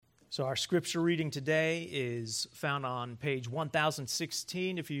So our scripture reading today is found on page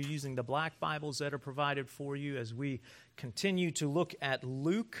 1016 if you're using the black Bibles that are provided for you as we continue to look at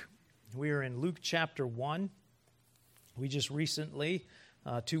Luke. We are in Luke chapter 1. We just recently,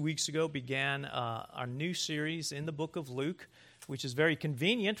 2 weeks ago, began our new series in the book of Luke, which is very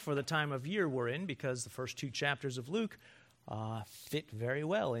convenient for the time of year we're in because the first two chapters of Luke fit very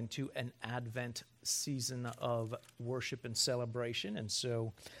well into an Advent season of worship and celebration. And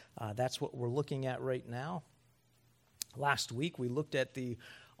so that's what we're looking at right now. Last week we looked at the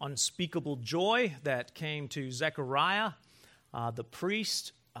unspeakable joy that came to Zechariah, the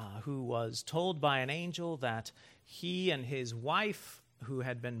priest, who was told by an angel that he and his wife, who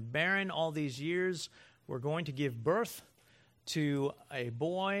had been barren all these years, were going to give birth to a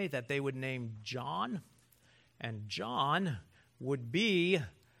boy that they would name John. And John would be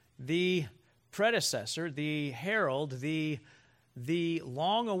the predecessor, the herald, the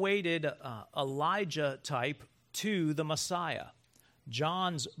long-awaited Elijah type to the Messiah.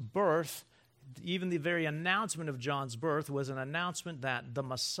 John's birth, even the very announcement of John's birth, was an announcement that the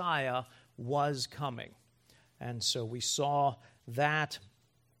Messiah was coming. And so we saw that.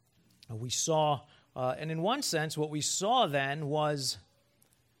 And in one sense, what we saw then was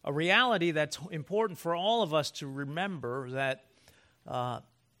a reality that's important for all of us to remember, that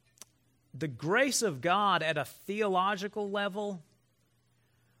the grace of God at a theological level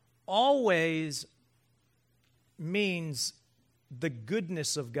always means the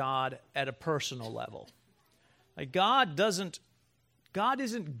goodness of God at a personal level. Like God isn't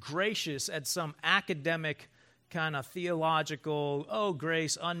gracious at some academic kind of theological,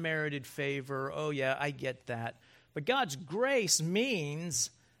 grace, unmerited favor, yeah, I get that. But God's grace means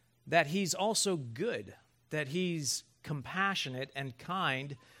that He's also good, that He's compassionate and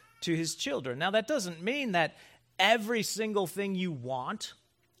kind to His children. Now, that doesn't mean that every single thing you want,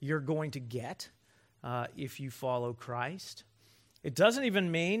 you're going to get if you follow Christ. It doesn't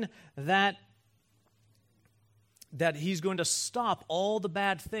even mean that He's going to stop all the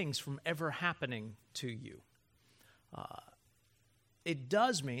bad things from ever happening to you. It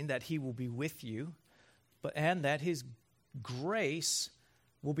does mean that He will be with you, and that His grace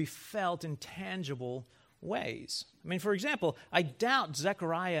will be felt in tangible ways. I mean, for example, I doubt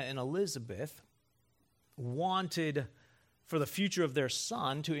Zechariah and Elizabeth wanted for the future of their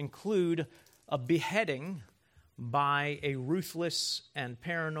son to include a beheading by a ruthless and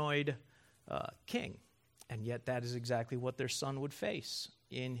paranoid king. And yet that is exactly what their son would face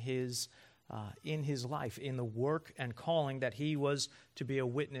in his life, in the work and calling that he was to be a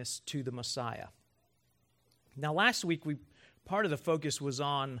witness to the Messiah. Now, last week, part of the focus was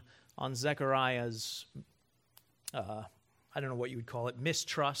on Zechariah's, I don't know what you would call it,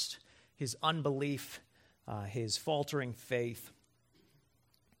 mistrust, his unbelief, his faltering faith.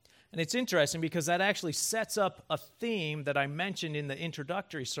 And it's interesting because that actually sets up a theme that I mentioned in the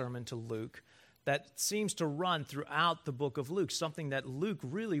introductory sermon to Luke that seems to run throughout the book of Luke, something that Luke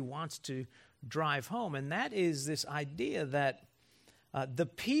really wants to drive home. And that is this idea that the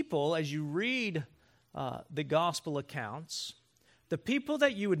people, as you read the gospel accounts, the people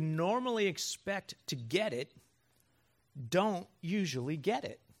that you would normally expect to get it don't usually get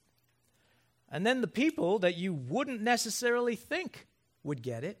it. And then the people that you wouldn't necessarily think would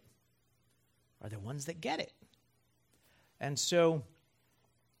get it are the ones that get it. And so,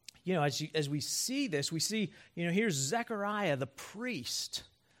 as we see this, we see, here's Zechariah the priest.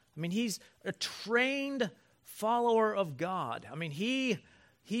 I mean, he's a trained follower of God. I mean, he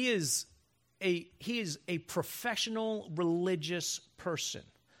is a professional religious person.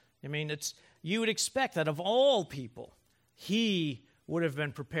 I mean, you would expect that of all people, he would have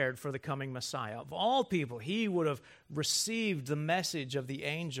been prepared for the coming Messiah. Of all people, he would have received the message of the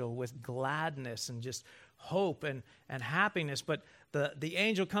angel with gladness and just hope and happiness. But the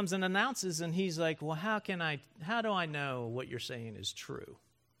angel comes and announces, and he's like, well, how do I know what you're saying is true?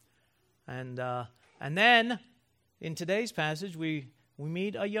 And then in today's passage, we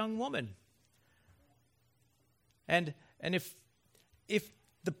meet a young woman. And if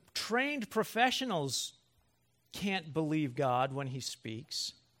the trained professionals can't believe God when He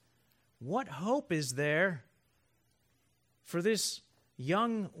speaks, what hope is there for this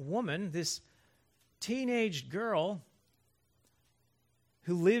young woman, this teenage girl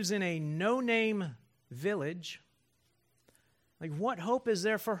who lives in a no-name village? Like, what hope is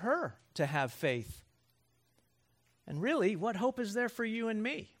there for her to have faith? And really, what hope is there for you and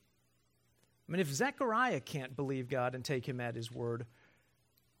me? I mean, if Zechariah can't believe God and take Him at His word,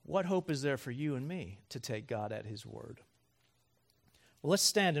 what hope is there for you and me to take God at His word? Well, let's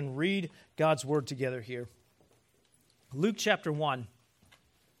stand and read God's word together here. Luke chapter 1.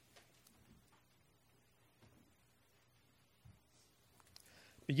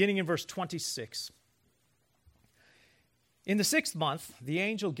 beginning in verse 26. In the 6th month, the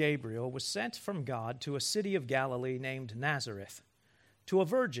angel Gabriel was sent from God to a city of Galilee named Nazareth, to a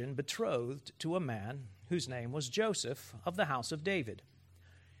virgin betrothed to a man whose name was Joseph of the house of David.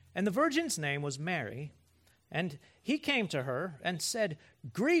 And the virgin's name was Mary, and he came to her and said,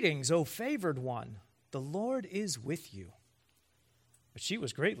 "Greetings, O favored one, the Lord is with you." But she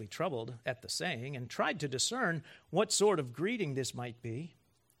was greatly troubled at the saying and tried to discern what sort of greeting this might be.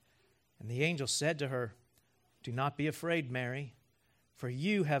 And the angel said to her, "Do not be afraid, Mary, for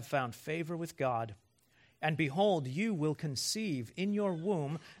you have found favor with God. And behold, you will conceive in your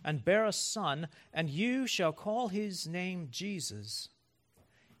womb and bear a son, and you shall call his name Jesus.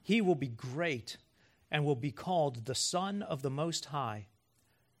 He will be great and will be called the Son of the Most High.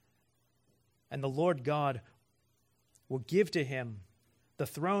 And the Lord God will give to him the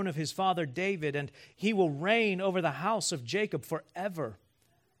throne of his father David, and he will reign over the house of Jacob forever.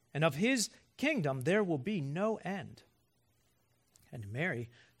 And of his kingdom there will be no end." And Mary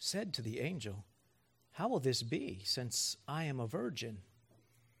said to the angel, "How will this be, since I am a virgin?"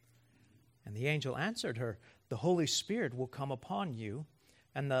 And the angel answered her, "The Holy Spirit will come upon you,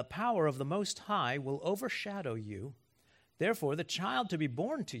 and the power of the Most High will overshadow you. Therefore the child to be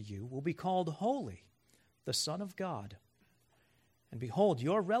born to you will be called Holy, the Son of God. And behold,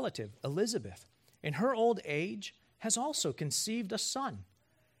 your relative Elizabeth, in her old age, has also conceived a son.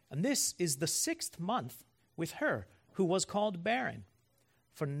 And this is the 6th month with her who was called barren,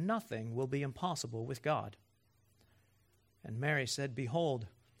 for nothing will be impossible with God." And Mary said, "Behold,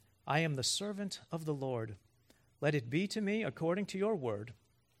 I am the servant of the Lord. Let it be to me according to your word."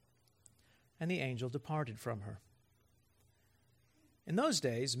 And the angel departed from her. In those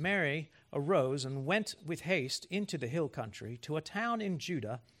days, Mary arose and went with haste into the hill country to a town in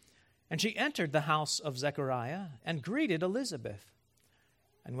Judah, and she entered the house of Zechariah and greeted Elizabeth.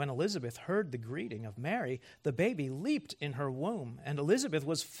 And when Elizabeth heard the greeting of Mary, the baby leaped in her womb, and Elizabeth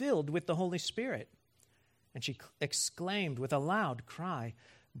was filled with the Holy Spirit. And she exclaimed with a loud cry,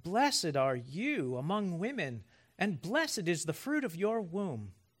 "Blessed are you among women, and blessed is the fruit of your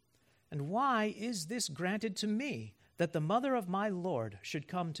womb. And why is this granted to me, that the mother of my Lord should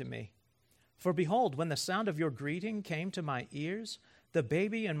come to me? For behold, when the sound of your greeting came to my ears, the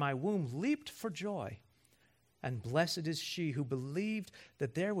baby in my womb leaped for joy. And blessed is she who believed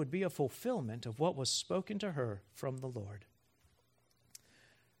that there would be a fulfillment of what was spoken to her from the Lord."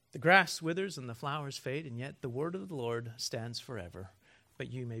 The grass withers and the flowers fade, and yet the word of the Lord stands forever. But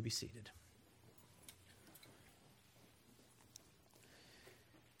you may be seated.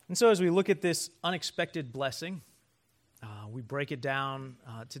 And so as we look at this unexpected blessing, we break it down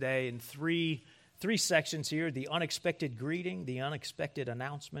today in three sections here: the unexpected greeting, the unexpected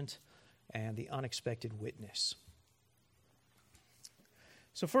announcement, and the unexpected witness.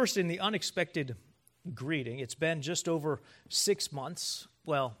 So first, in the unexpected greeting, it's been just over 6 months,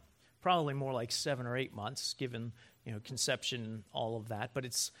 well, probably more like 7 or 8 months, given conception and all of that, but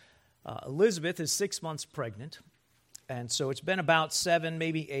it's Elizabeth is 6 months pregnant. And so it's been about 7,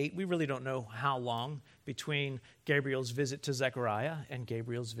 maybe 8. We really don't know how long between Gabriel's visit to Zechariah and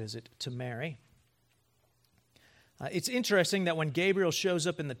Gabriel's visit to Mary. It's interesting that when Gabriel shows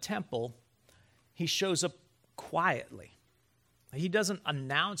up in the temple, he shows up quietly. He doesn't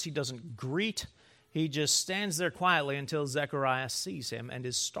announce, he doesn't greet. He just stands there quietly until Zechariah sees him and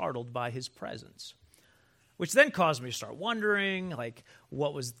is startled by his presence. Which then caused me to start wondering,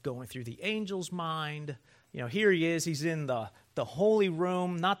 what was going through the angel's mind. Here he is, he's in the holy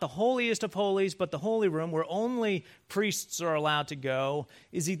room, not the holiest of holies, but the holy room where only priests are allowed to go.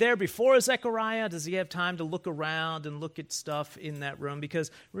 Is he there before Zechariah? Does he have time to look around and look at stuff in that room?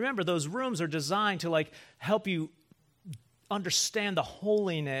 Because remember, those rooms are designed to help you understand the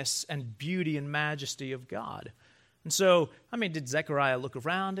holiness and beauty and majesty of God. And so, did Zechariah look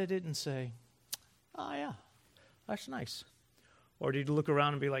around at it and say, "Oh yeah, that's nice"? Or did he look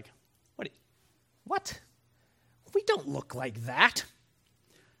around and be like, What? We don't look like that.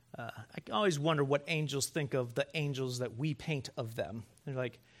 I always wonder what angels think of the angels that we paint of them. They're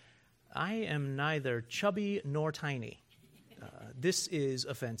like, "I am neither chubby nor tiny. This is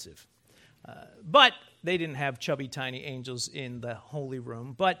offensive." But they didn't have chubby, tiny angels in the holy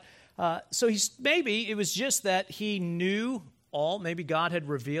room. But so maybe it was just that he knew all, maybe God had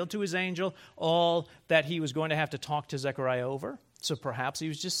revealed to his angel all that he was going to have to talk to Zechariah over. So perhaps he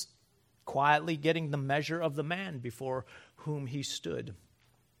was just quietly getting the measure of the man before whom he stood.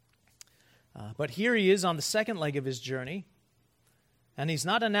 But here he is on the second leg of his journey, and he's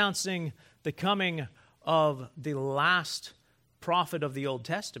not announcing the coming of the last prophet of the Old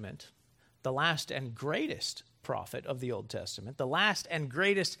Testament, the last and greatest prophet of the Old Testament, the last and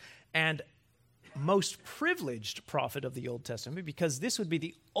greatest and most privileged prophet of the Old Testament, because this would be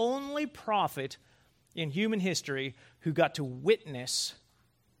the only prophet in human history who got to witness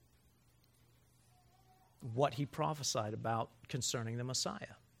what he prophesied about concerning the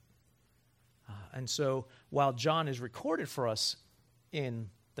Messiah. And so while John is recorded for us in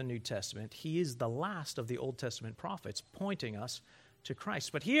the New Testament, he is the last of the Old Testament prophets pointing us to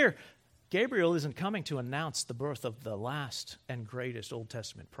Christ. But here, Gabriel isn't coming to announce the birth of the last and greatest Old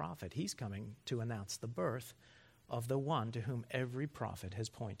Testament prophet. He's coming to announce the birth of the one to whom every prophet has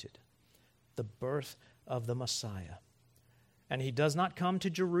pointed, the birth of the Messiah. And he does not come to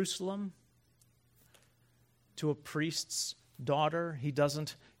Jerusalem, to a priest's daughter. He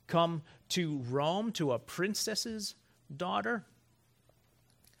doesn't come to Rome, to a princess's daughter.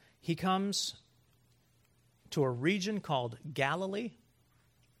 He comes to a region called Galilee,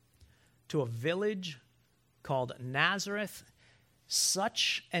 to a village called Nazareth,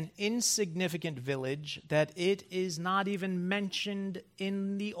 such an insignificant village that it is not even mentioned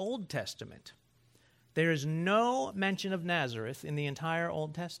in the Old Testament. There is no mention of Nazareth in the entire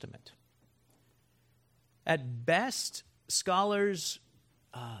Old Testament. At best, scholars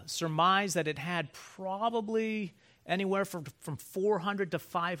surmise that it had probably anywhere from 400 to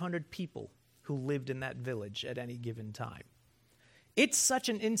 500 people who lived in that village at any given time. It's such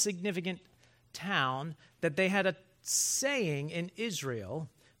an insignificant town that they had a saying in Israel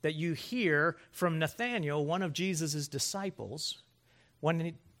that you hear from Nathanael, one of Jesus' disciples,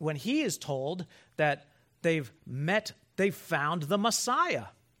 when he is told that they've found the Messiah.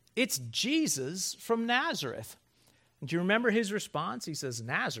 It's Jesus from Nazareth. Do you remember his response? He says,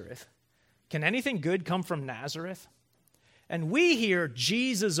 Nazareth? Can anything good come from Nazareth? And we hear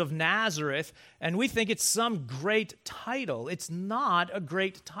Jesus of Nazareth, and we think it's some great title. It's not a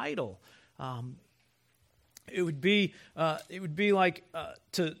great title. It would be like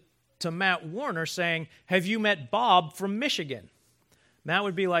to Matt Warner saying, "Have you met Bob from Michigan?" Matt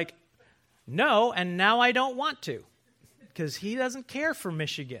would be like, "No, and now I don't want to," because he doesn't care for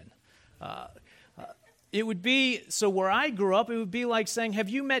Michigan. It would be, so where I grew up, it would be like saying, "Have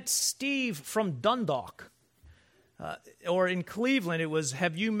you met Steve from Dundalk?" Or in Cleveland, it was,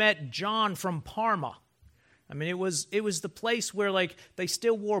 "Have you met John from Parma?" I mean, it was the place where, like, they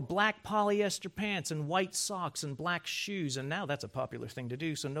still wore black polyester pants and white socks and black shoes, and now that's a popular thing to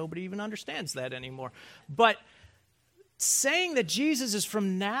do, so nobody even understands that anymore. But saying that Jesus is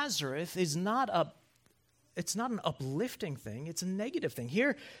from Nazareth is not an uplifting thing, it's a negative thing.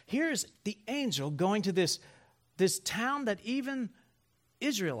 Here's the angel going to this town that even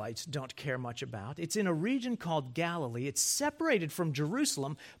Israelites don't care much about. It's in a region called Galilee. It's separated from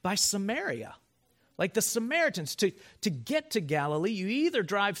Jerusalem by Samaria. Like the Samaritans, to get to Galilee, you either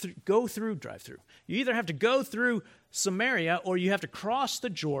go through. You either have to go through Samaria or you have to cross the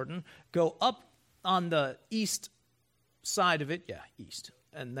Jordan, go up on the east side of it, east,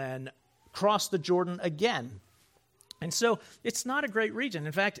 and then cross the Jordan again. And so it's not a great region.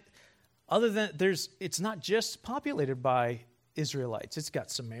 In fact, it's not just populated by Israelites. It's got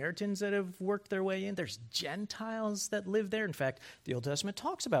Samaritans that have worked their way in. There's Gentiles that live there. In fact, the Old Testament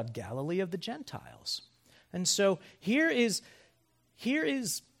talks about Galilee of the Gentiles. And so here is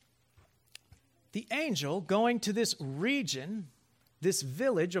the angel going to this region, this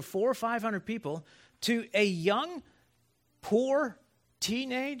village of 400 or 500 people, to a young, poor,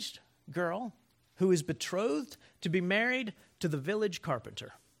 teenaged girl who is betrothed to be married to the village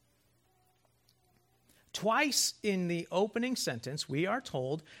carpenter. Twice in the opening sentence, we are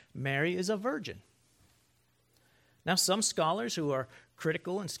told Mary is a virgin. Now, some scholars who are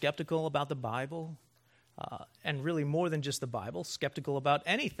critical and skeptical about the Bible, and really more than just the Bible, skeptical about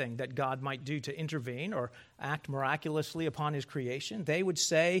anything that God might do to intervene or act miraculously upon his creation, they would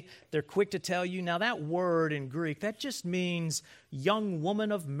say, they're quick to tell you, now that word in Greek, that just means young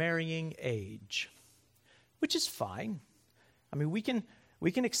woman of marrying age, which is fine. I mean, we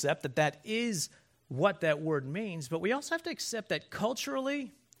can accept that is what that word means, but we also have to accept that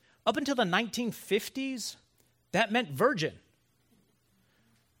culturally, up until the 1950s, that meant virgin.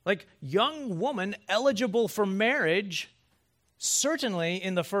 Like, young woman eligible for marriage, certainly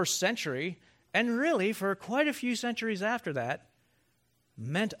in the first century, and really for quite a few centuries after that,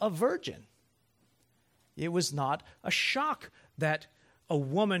 meant a virgin. It was not a shock that a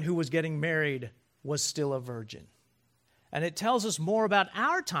woman who was getting married was still a virgin. And it tells us more about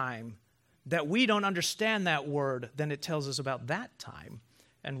our time that we don't understand that word than it tells us about that time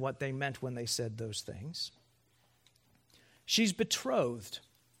and what they meant when they said those things. She's betrothed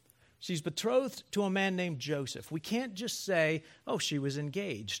She's betrothed to a man named Joseph. We can't just say, oh, she was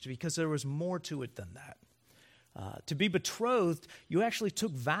engaged, because there was more to it than that. To be betrothed, you actually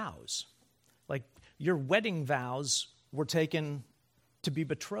took vows. Like your wedding vows were taken to be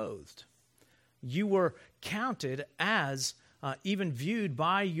betrothed. You were counted as, even viewed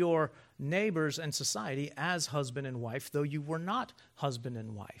by your neighbors and society as husband and wife, though you were not husband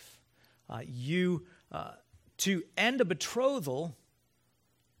and wife. To end a betrothal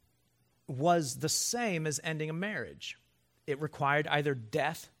was the same as ending a marriage. It required either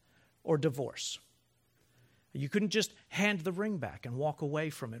death or divorce. You couldn't just hand the ring back and walk away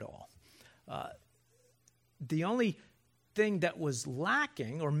from it all. The only thing that was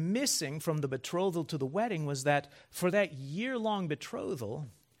lacking or missing from the betrothal to the wedding was that for that year-long betrothal,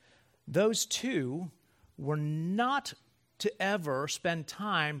 those two were not to ever spend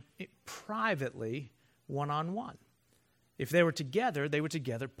time privately one-on-one. If they were together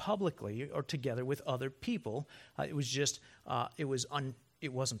publicly or together with other people. It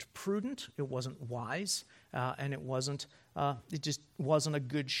wasn't prudent, it wasn't wise, and it just wasn't a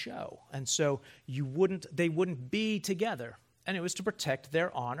good show. And so they wouldn't be together. And it was to protect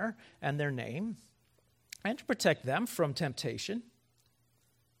their honor and their name, and to protect them from temptation.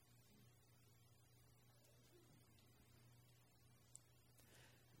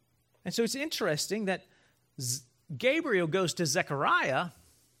 And so it's interesting that Gabriel goes to Zechariah,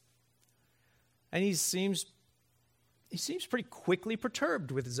 and he seems pretty quickly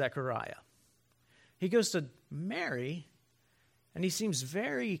perturbed with Zechariah. He goes to Mary, and he seems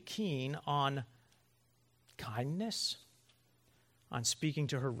very keen on kindness, on speaking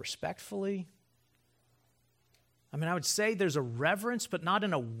to her respectfully. I mean, I would say there's a reverence, but not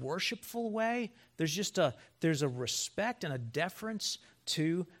in a worshipful way. There's a respect and a deference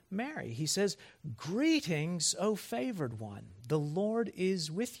to Mary. He says, "Greetings, O favored one. The Lord is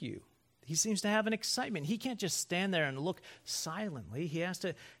with you." He seems to have an excitement. He can't just stand there and look silently. He has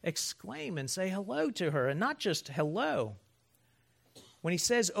to exclaim and say hello to her, and not just hello. When he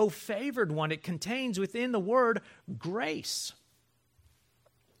says, "O favored one," it contains within the word grace.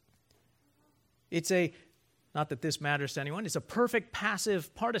 Not that this matters to anyone, it's a perfect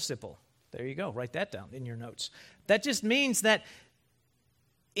passive participle. There you go, write that down in your notes. That just means that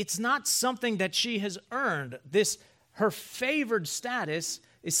it's not something that she has earned. Her favored status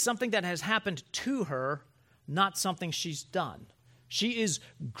is something that has happened to her, not something she's done. She is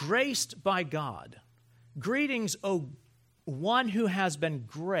graced by God. Greetings, O one who has been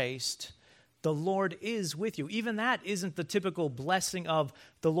graced. The Lord is with you. Even that isn't the typical blessing of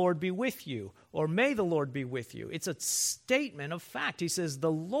the Lord be with you or may the Lord be with you. It's a statement of fact. He says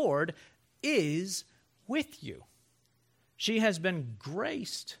the Lord is with you. She has been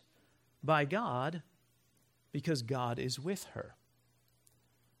graced by God because God is with her.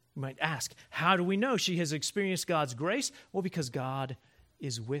 You might ask, how do we know she has experienced God's grace? Well, because God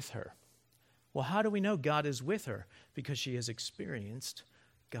is with her. Well, how do we know God is with her? Because she has experienced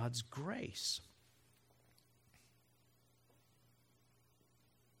God's grace.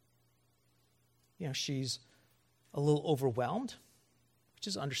 She's a little overwhelmed, which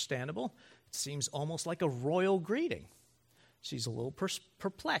is understandable. It seems almost like a royal greeting. She's a little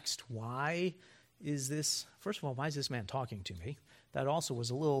perplexed. Why is this man talking to me? That also was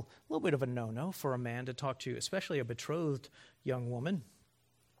a little bit of a no-no for a man to talk to, especially a betrothed young woman.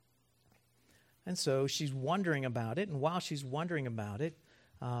 And so she's wondering about it, and while she's wondering about it,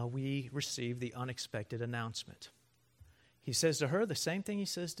 we receive the unexpected announcement. He says to her the same thing he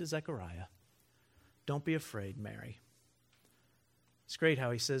says to Zechariah. Don't be afraid, Mary. It's great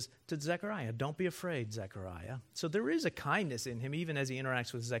how he says to Zechariah, don't be afraid, Zechariah. So there is a kindness in him, even as he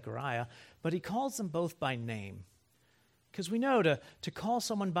interacts with Zechariah, but he calls them both by name. Because we know to call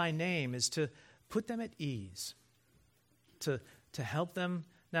someone by name is to put them at ease, to help them.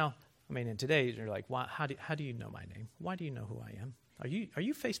 Now, in today, you're like, how do you know my name? Why do you know who I am? Are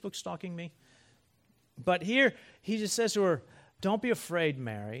you Facebook stalking me? But here, he just says to her, don't be afraid,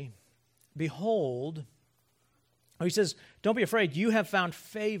 Mary. Behold, he says, don't be afraid, you have found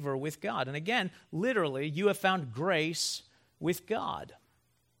favor with God. And again, literally, you have found grace with God.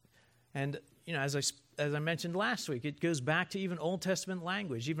 And, as I mentioned last week, it goes back to even Old Testament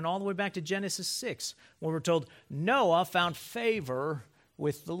language, even all the way back to Genesis 6, where we're told Noah found favor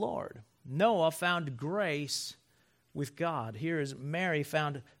with the Lord. Noah found grace with God. Here is Mary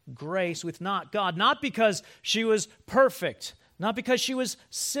found grace with God, not because she was perfect, not because she was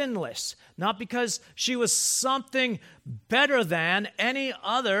sinless, not because she was something better than any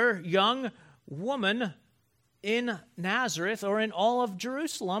other young woman in Nazareth or in all of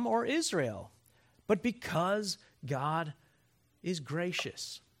Jerusalem or Israel, but because God is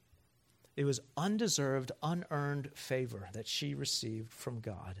gracious. It was undeserved, unearned favor that she received from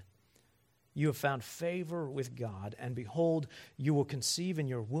God. You have found favor with God, and behold, you will conceive in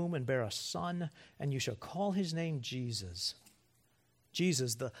your womb and bear a son, and you shall call his name Jesus.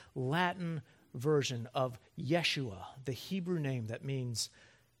 Jesus, the Latin version of Yeshua, the Hebrew name that means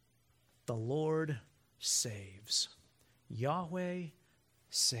the Lord saves. Yahweh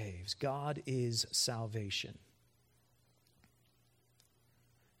saves. God is salvation.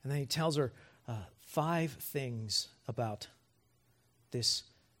 And then he tells her 5 things about this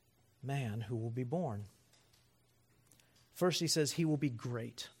man who will be born. First, he says he will be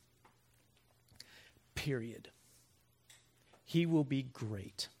great. Period. He will be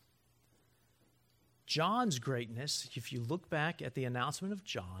great. John's greatness, if you look back at the announcement of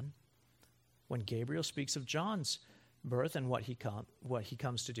John, when Gabriel speaks of John's birth and what he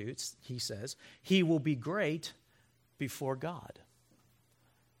comes to do, he says, he will be great before God.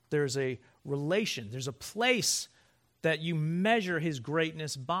 There's a relation, there's a place that you measure his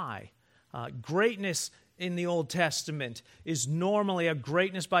greatness by. Greatness in the Old Testament is normally a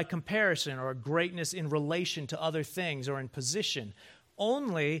greatness by comparison or a greatness in relation to other things or in position.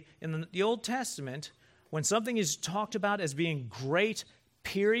 Only in the Old Testament, when something is talked about as being great,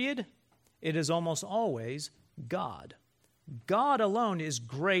 period, it is almost always God. God alone is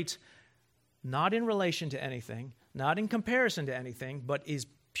great, not in relation to anything, not in comparison to anything, but is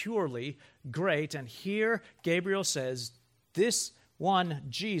purely great. And here Gabriel says, this one,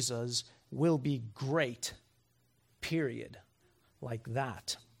 Jesus, will be great, period, like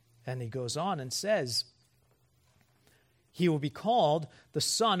that. And he goes on and says, he will be called the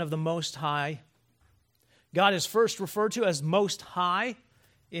Son of the Most High. God is first referred to as Most High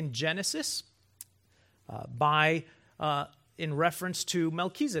in Genesis in reference to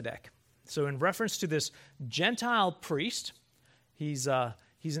Melchizedek. So in reference to this Gentile priest, he's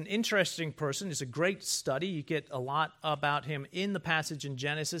an interesting person. It's a great study. You get a lot about him in the passage in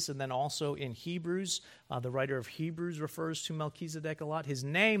Genesis and then also in Hebrews. The writer of Hebrews refers to Melchizedek a lot. His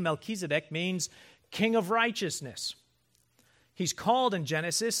name, Melchizedek, means King of Righteousness. He's called in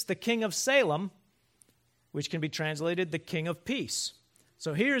Genesis the King of Salem, which can be translated the King of Peace.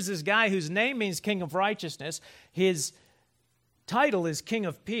 So here's this guy whose name means King of Righteousness. His title is King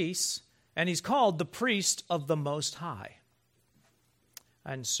of Peace, and he's called the Priest of the Most High.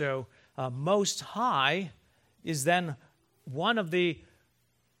 And so Most High is then one of the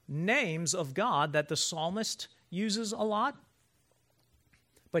names of God that the psalmist uses a lot.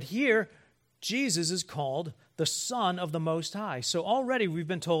 But here, Jesus is called the Son of the Most High. So already we've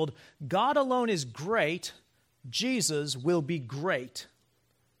been told God alone is great, Jesus will be great.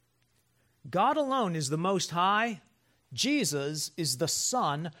 God alone is the Most High, Jesus is the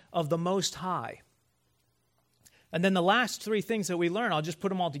Son of the Most High. And then the last 3 things that we learn, I'll just put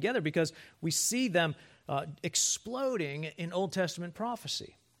them all together because we see them exploding in Old Testament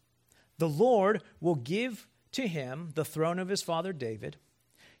prophecy. The Lord will give to him the throne of his father David.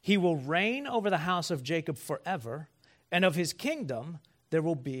 He will reign over the house of Jacob forever, and of his kingdom there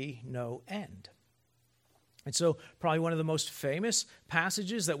will be no end. And so probably one of the most famous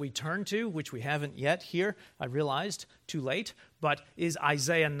passages that we turn to, which we haven't yet here, I realized too late, but is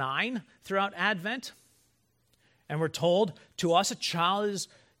Isaiah 9 throughout Advent. And we're told, to us a child is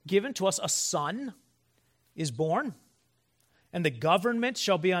given, to us a son is born, and the government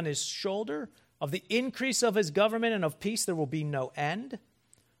shall be on his shoulder. Of the increase of his government and of peace there will be no end.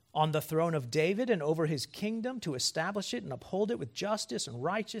 On the throne of David and over his kingdom, to establish it and uphold it with justice and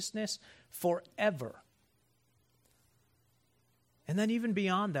righteousness forever. And then even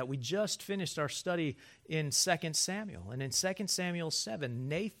beyond that, we just finished our study in 2 Samuel. And in 2 Samuel 7,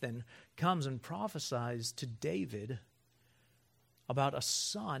 Nathan comes and prophesies to David about a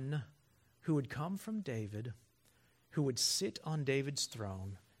son who would come from David, who would sit on David's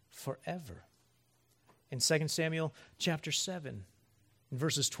throne forever. In 2 Samuel chapter 7, in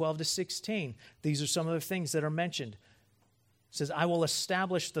verses 12 to 16, these are some of the things that are mentioned. It says, I will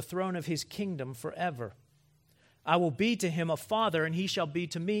establish the throne of his kingdom forever. I will be to him a father, and he shall be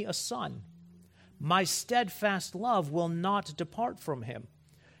to me a son. My steadfast love will not depart from him.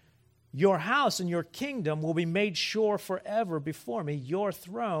 Your house and your kingdom will be made sure forever before me. Your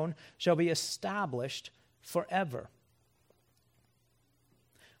throne shall be established forever.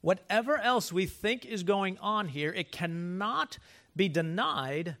 Whatever else we think is going on here, it cannot be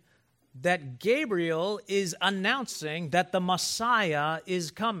denied that Gabriel is announcing that the Messiah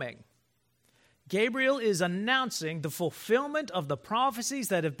is coming. Gabriel is announcing the fulfillment of the prophecies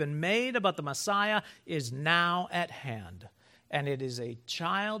that have been made about the Messiah is now at hand. And it is a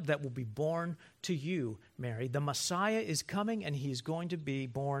child that will be born to you, Mary. The Messiah is coming, and he is going to be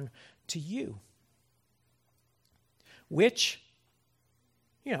born to you. Which,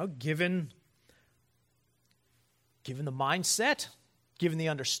 given the mindset, given the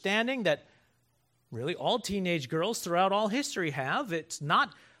understanding that really all teenage girls throughout all history have, it's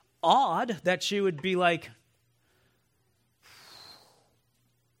not odd that she would be like,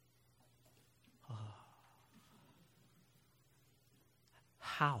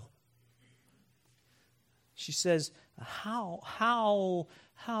 how? She says, how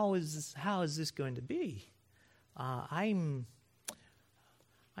is this going to be? I'm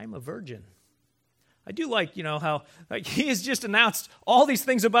a virgin. I do like, how he has just announced all these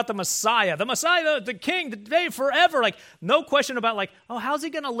things about the Messiah, the King, the day forever. Like, no question about how's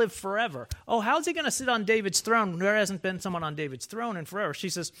he going to live forever? Oh, how's he going to sit on David's throne? There hasn't been someone on David's throne in forever. She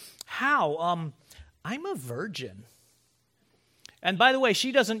says, how? I'm a virgin. And by the way,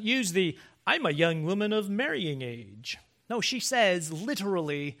 she doesn't use I'm a young woman of marrying age. No, she says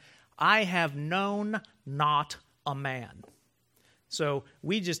literally, I have known not a man. So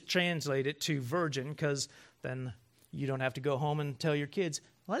we just translate it to virgin because then you don't have to go home and tell your kids,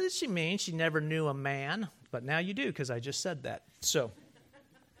 what does she mean? She never knew a man. But now you do because I just said that. So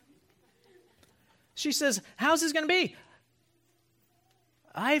she says, how's this going to be?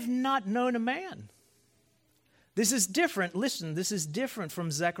 I've not known a man. This is different. Listen, this is different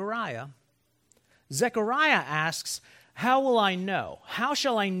from Zechariah. Zechariah asks, how will I know? How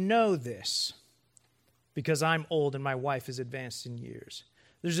shall I know this? Because I'm old and my wife is advanced in years.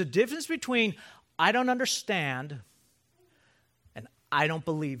 There's a difference between I don't understand and I don't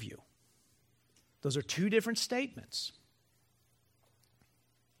believe you. Those are two different statements.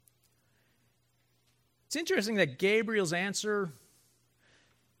 It's interesting that Gabriel's answer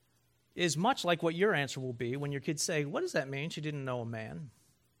is much like what your answer will be when your kids say, what does that mean? She didn't know a man.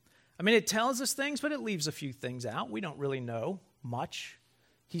 I mean, it tells us things, but it leaves a few things out. We don't really know much.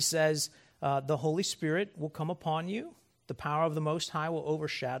 He says, the Holy Spirit will come upon you. The power of the Most High will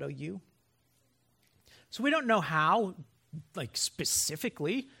overshadow you. So we don't know how,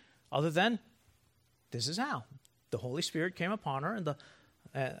 specifically, other than this is how. The Holy Spirit came upon her,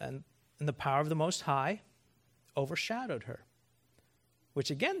 and the power of the Most High overshadowed her.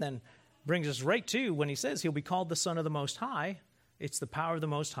 Which again then brings us right to when he says he'll be called the Son of the Most High. It's the power of the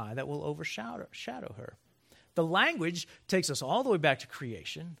Most High that will overshadow her. The language takes us all the way back to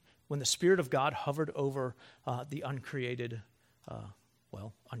creation, when the Spirit of God hovered over the uncreated,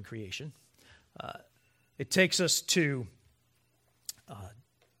 uncreation. It takes us to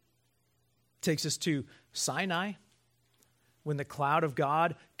Sinai, when the cloud of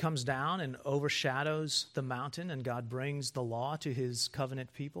God comes down and overshadows the mountain and God brings the law to his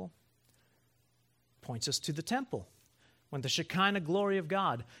covenant people. Points us to the temple, when the Shekinah glory of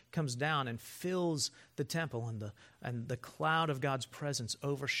God comes down and fills the temple, and the cloud of God's presence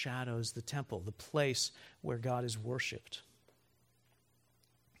overshadows the temple, the place where God is worshipped.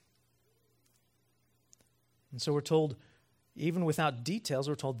 And so we're told, even without details,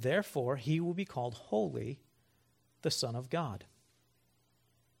 we're told, therefore, he will be called holy, the Son of God.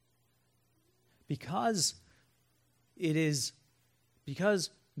 Because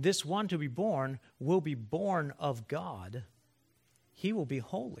this one to be born will be born of God, he will be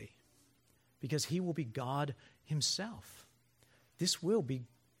holy, because he will be God himself. This will be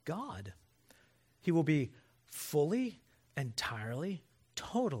God. He will be fully, entirely,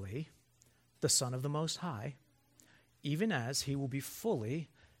 totally the Son of the Most High, even as he will be fully,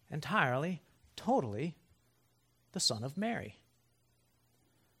 entirely, totally the Son of Mary.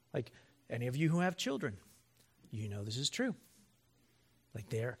 Like any of you who have children, you know this is true. Like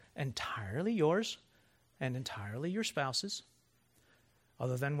they're entirely yours and entirely your spouse's.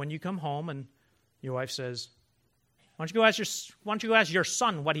 Other than when you come home and your wife says, why don't you go ask your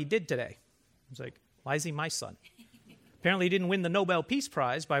son what he did today? It's like, why is he my son? Apparently he didn't win the Nobel Peace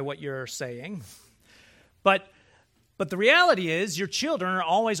Prize by what you're saying. But the reality is your children are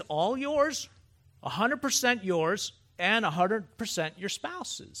always all yours, 100% yours, and 100% your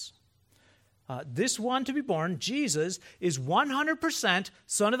spouse's. This one to be born, Jesus, is 100%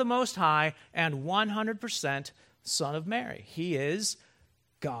 Son of the Most High and 100% Son of Mary. He is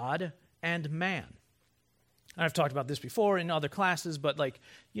God and man. And I've talked about this before in other classes, but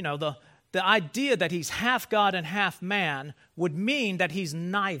the idea that he's half God and half man would mean that he's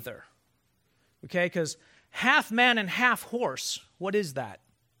neither. Okay, because half man and half horse, what is that?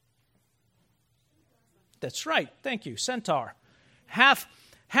 That's right, thank you, centaur. Half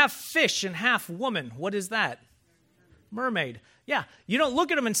fish and half woman, what is that? Mermaid. Yeah, you don't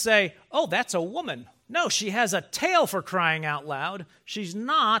look at him and say, oh, that's a woman. No, she has a tail, for crying out loud. She's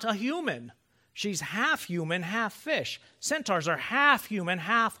not a human. She's half human, half fish. Centaurs are half human,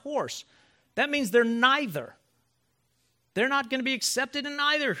 half horse. That means they're neither. They're not going to be accepted in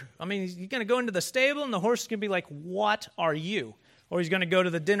either. I mean, you're going to go into the stable and the horse is going to be like, what are you? Or he's going to go to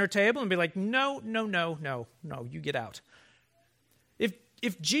the dinner table and be like, no, you get out.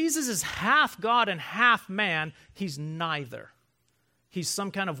 If Jesus is half God and half man, he's neither. He's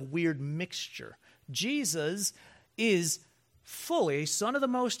some kind of weird mixture. Jesus is fully Son of the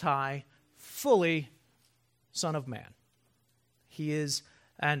Most High, fully Son of Man. He is,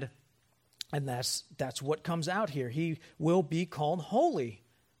 and that's what comes out here. He will be called holy,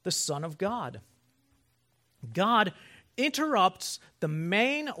 the Son of God. God interrupts the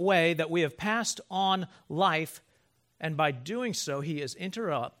main way that we have passed on life, and by doing so, he has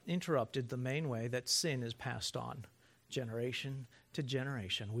interrupted the main way that sin is passed on, generation to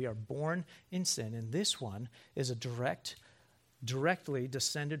generation. We are born in sin, and this one is directly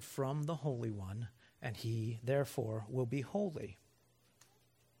descended from the Holy One, and he, therefore, will be holy.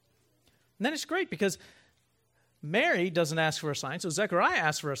 And then it's great because Mary doesn't ask for a sign, so Zechariah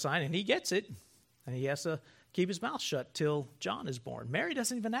asks for a sign, and he gets it, and he has to keep his mouth shut till John is born. Mary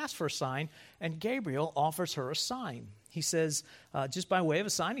doesn't even ask for a sign, and Gabriel offers her a sign. He says, just by way of a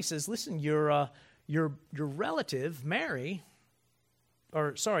sign, he says, listen, your relative, Mary,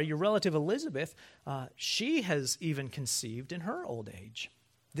 your relative Elizabeth, she has even conceived in her old age.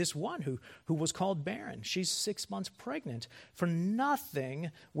 This one who was called barren, she's 6 months pregnant. For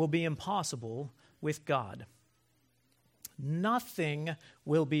nothing will be impossible with God. Nothing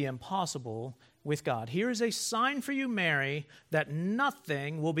will be impossible with God. Here is a sign for you, Mary, that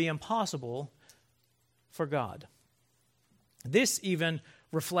nothing will be impossible for God. This even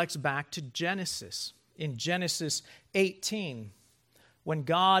reflects back to Genesis. In Genesis 18, when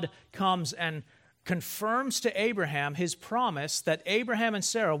God comes and confirms to Abraham his promise that Abraham and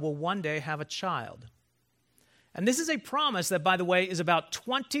Sarah will one day have a child. And this is a promise that, by the way, is about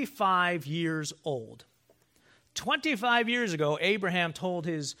 25 years old. 25 years ago, Abraham told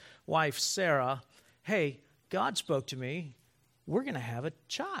his wife Sarah, hey, God spoke to me, we're going to have a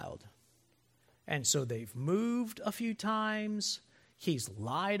child. And so they've moved a few times. He's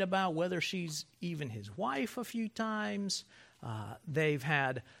lied about whether she's even his wife a few times. They've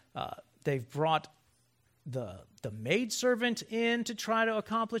brought the maidservant in to try to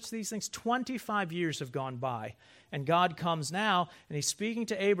accomplish these things. 25 years have gone by. And God comes now, and he's speaking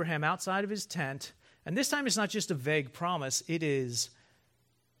to Abraham outside of his tent. And this time it's not just a vague promise. It is,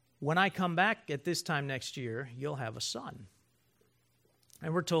 when I come back at this time next year, you'll have a son.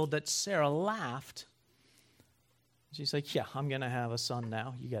 And we're told that Sarah laughed. She's like, yeah, I'm going to have a son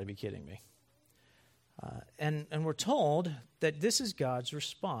now. You got to be kidding me. And we're told that this is God's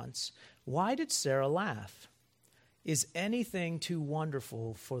response. Why did Sarah laugh? Is anything too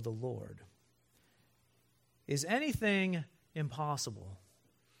wonderful for the Lord? Is anything impossible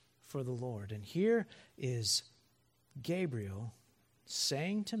for the Lord? And here is Gabriel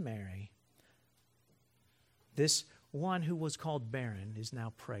saying to Mary, this one who was called barren is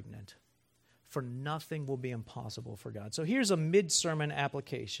now pregnant. For nothing will be impossible for God. So here's a mid-sermon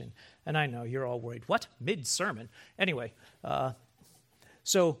application. And I know you're all worried. What? Mid-sermon? Anyway,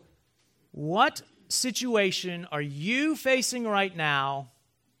 so what situation are you facing right now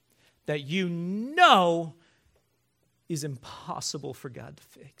that you know is impossible for God to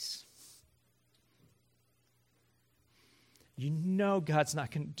fix? You know God's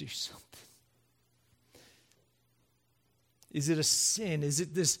not going to do something. Is it a sin? Is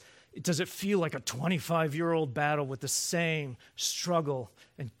it this? Does it feel like a 25-year-old battle with the same struggle,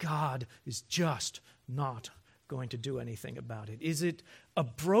 and God is just not going to do anything about it? Is it a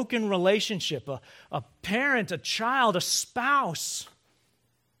broken relationship, a parent, a child, a spouse,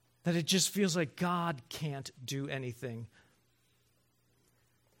 that it just feels like God can't do anything?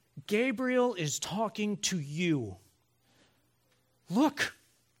 Gabriel is talking to you. Look,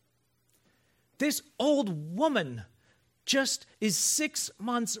 this old woman just is 6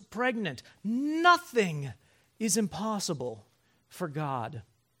 months pregnant. Nothing is impossible for God.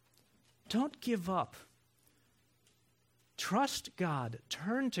 Don't give up. Trust God.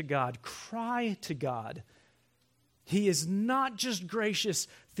 Turn to God. Cry to God. He is not just gracious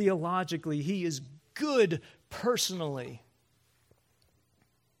theologically. He is good personally.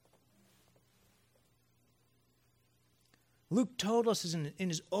 Luke told us in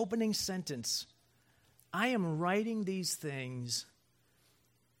his opening sentence, I am writing these things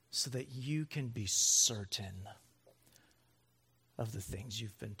so that you can be certain of the things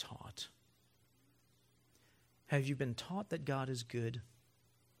you've been taught. Have you been taught that God is good?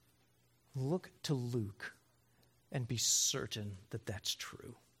 Look to Luke and be certain that that's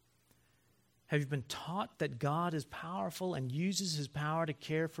true. Have you been taught that God is powerful and uses his power to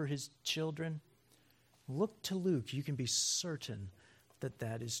care for his children? Look to Luke. You can be certain that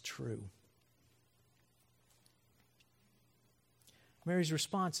that is true. Mary's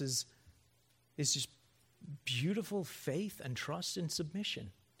response is just beautiful faith and trust and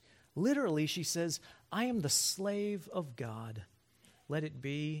submission. Literally, she says, I am the slave of God. Let it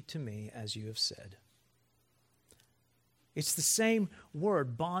be to me as you have said. It's the same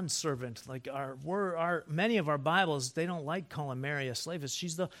word, bondservant. Like many of our Bibles, they don't like calling Mary a slave.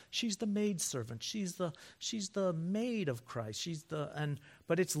 She's the maidservant. She's the maid of Christ.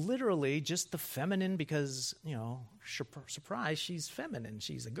 But it's literally just the feminine because, surprise, she's feminine.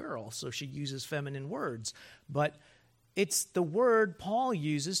 She's a girl, so she uses feminine words. But it's the word Paul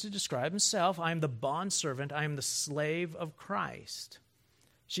uses to describe himself. I am the bondservant. I am the slave of Christ.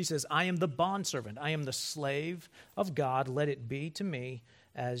 She says, I am the bondservant. I am the slave of God. Let it be to me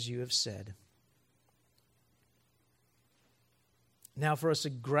as you have said. Now, for us to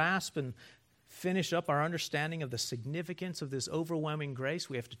grasp and finish up our understanding of the significance of this overwhelming grace,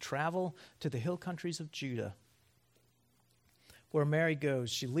 we have to travel to the hill countries of Judah, where Mary goes.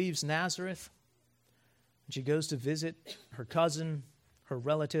 She leaves Nazareth, and she goes to visit her cousin, her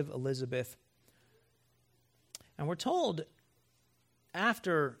relative Elizabeth. And we're told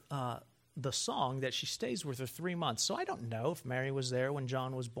after the song that she stays with her 3 months. So I don't know if Mary was there when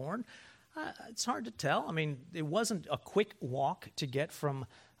John was born. It's hard to tell. I mean, it wasn't a quick walk to get from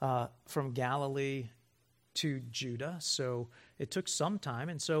Galilee to Judah, so it took some time.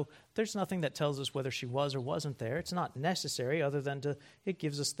 And so there's nothing that tells us whether she was or wasn't there. It's not necessary other than it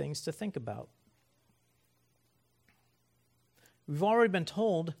gives us things to think about. We've already been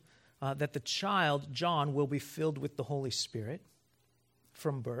told that the child, John, will be filled with the Holy Spirit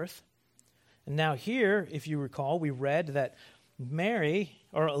from birth. And now here, if you recall, we read that Mary,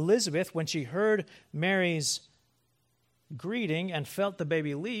 or Elizabeth, when she heard Mary's greeting and felt the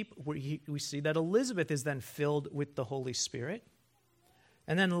baby leap, we see that Elizabeth is then filled with the Holy Spirit.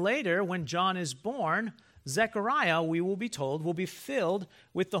 And then later, when John is born, Zechariah, we will be told, will be filled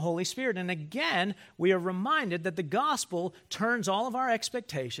with the Holy Spirit. And again, we are reminded that the gospel turns all of our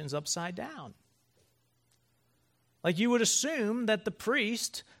expectations upside down. Like you would assume that the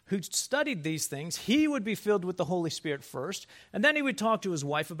priest who studied these things, he would be filled with the Holy Spirit first, and then he would talk to his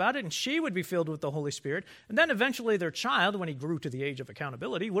wife about it, and she would be filled with the Holy Spirit, and then eventually their child, when he grew to the age of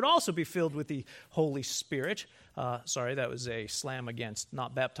accountability, would also be filled with the Holy Spirit. Sorry, that was a slam against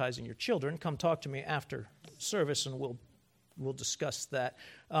not baptizing your children. Come talk to me after service, and we'll discuss that.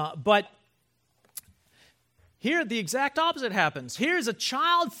 But here, the exact opposite happens. Here's a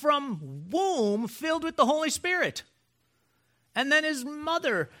child from womb filled with the Holy Spirit. And then his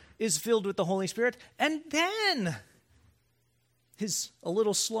mother is filled with the Holy Spirit. And then a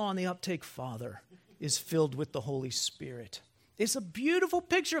little slow on the uptake father is filled with the Holy Spirit. It's a beautiful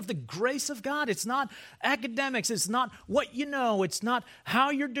picture of the grace of God. It's not academics. It's not what you know. It's not how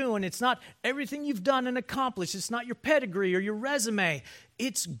you're doing. It's not everything you've done and accomplished. It's not your pedigree or your resume.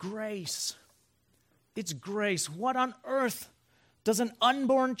 It's grace. It's grace. What on earth does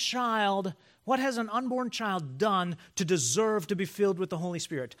what has an unborn child done to deserve to be filled with the Holy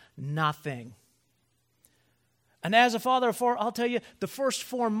Spirit? Nothing. And as a father of four, I'll tell you, the first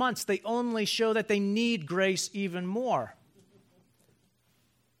 4 months, they only show that they need grace even more.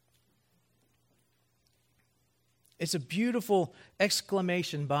 It's a beautiful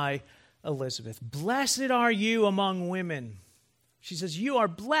exclamation by Elizabeth. Blessed are you among women. She says, you are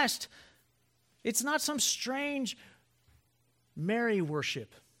blessed. It's not some strange Mary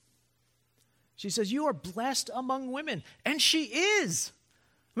worship. She says, you are blessed among women. And she is.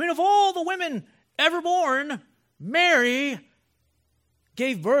 I mean, of all the women ever born, Mary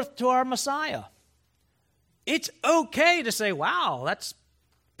gave birth to our Messiah. It's okay to say, wow, that's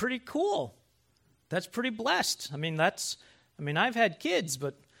pretty cool. That's pretty blessed. I mean, I've had kids,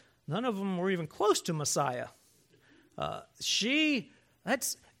 but none of them were even close to Messiah. We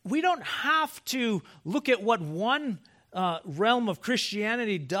don't have to look at what one realm of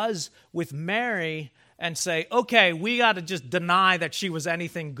Christianity does with Mary and say, okay, we got to just deny that she was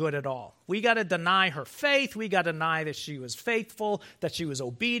anything good at all. We got to deny her faith. We got to deny that she was faithful, that she was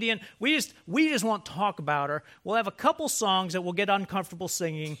obedient. We just won't talk about her. We'll have a couple songs that we'll get uncomfortable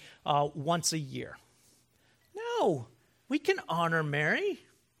singing once a year. No, we can honor Mary.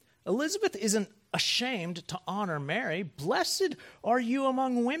 Elizabeth isn't ashamed to honor Mary. Blessed are you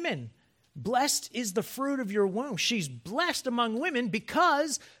among women. Blessed is the fruit of your womb. She's blessed among women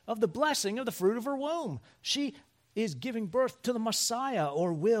because of the blessing of the fruit of her womb. She is giving birth to the Messiah,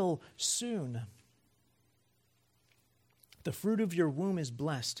 or will soon. The fruit of your womb is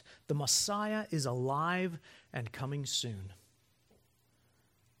blessed. The Messiah is alive and coming soon.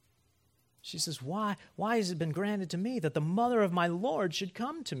 She says, why has it been granted to me that the mother of my Lord should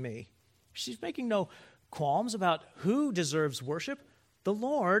come to me? She's making no qualms about who deserves worship. The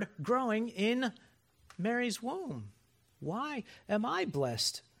Lord growing in Mary's womb. Why am I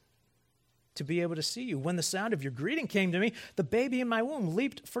blessed to be able to see you? When the sound of your greeting came to me, the baby in my womb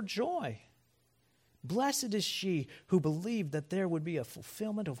leaped for joy. Blessed is she who believed that there would be a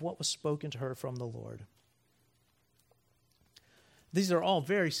fulfillment of what was spoken to her from the Lord. These are all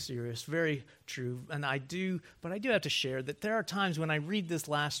very serious, very true, but I do have to share that there are times when I read this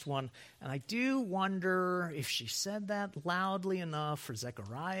last one, and I do wonder if she said that loudly enough for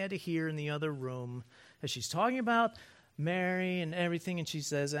Zechariah to hear in the other room, as she's talking about Mary and everything, and she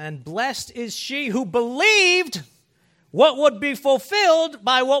says, and blessed is she who believed what would be fulfilled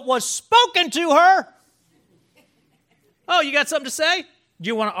by what was spoken to her. Oh, you got something to say?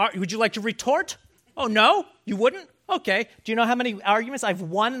 Would you like to retort? Oh, no? You wouldn't? Okay. Do you know how many arguments I've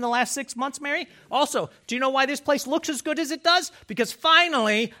won in the last 6 months, Mary? Also, do you know why this place looks as good as it does? Because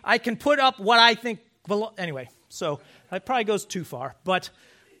finally, I can put up what I think anyway, so that probably goes too far. But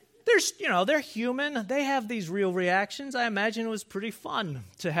they're human. They have these real reactions. I imagine it was pretty fun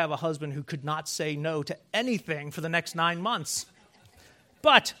to have a husband who could not say no to anything for the next 9 months.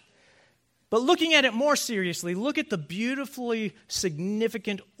 But looking at it more seriously, look at the beautifully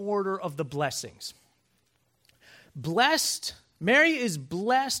significant order of the blessings. Blessed, Mary is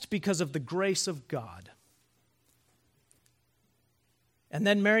blessed because of the grace of God. And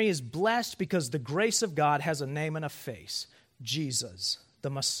then Mary is blessed because the grace of God has a name and a face. Jesus, the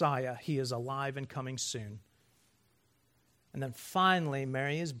Messiah, he is alive and coming soon. And then finally,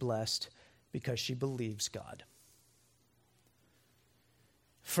 Mary is blessed because she believes God.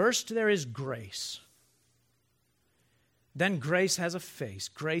 First, there is grace. Then grace has a face.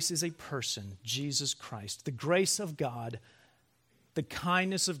 Grace is a person, Jesus Christ. The grace of God, the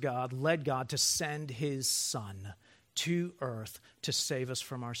kindness of God led God to send his Son to earth to save us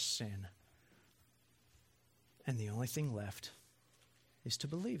from our sin. And the only thing left is to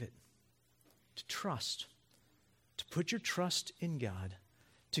believe it, to trust, to put your trust in God,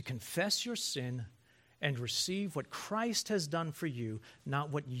 to confess your sin and receive what Christ has done for you, not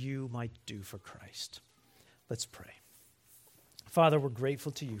what you might do for Christ. Let's pray. Father, we're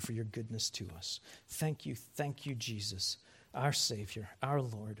grateful to you for your goodness to us. Thank you, Jesus, our Savior, our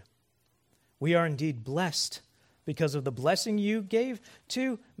Lord. We are indeed blessed because of the blessing you gave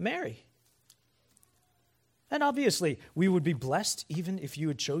to Mary. And obviously, we would be blessed even if you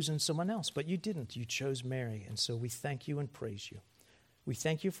had chosen someone else, but you didn't. You chose Mary, and so we thank you and praise you. We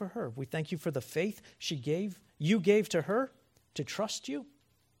thank you for her. We thank you for the faith you gave to her to trust you.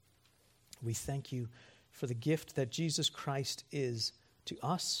 We thank you for the gift that Jesus Christ is to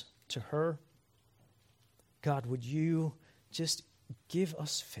us, to her. God, would you just give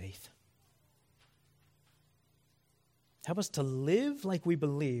us faith? Help us to live like we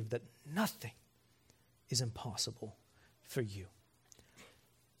believe that nothing is impossible for you.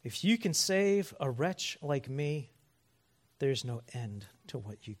 If you can save a wretch like me, there's no end to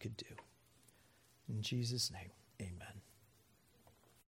what you could do. In Jesus' name, amen.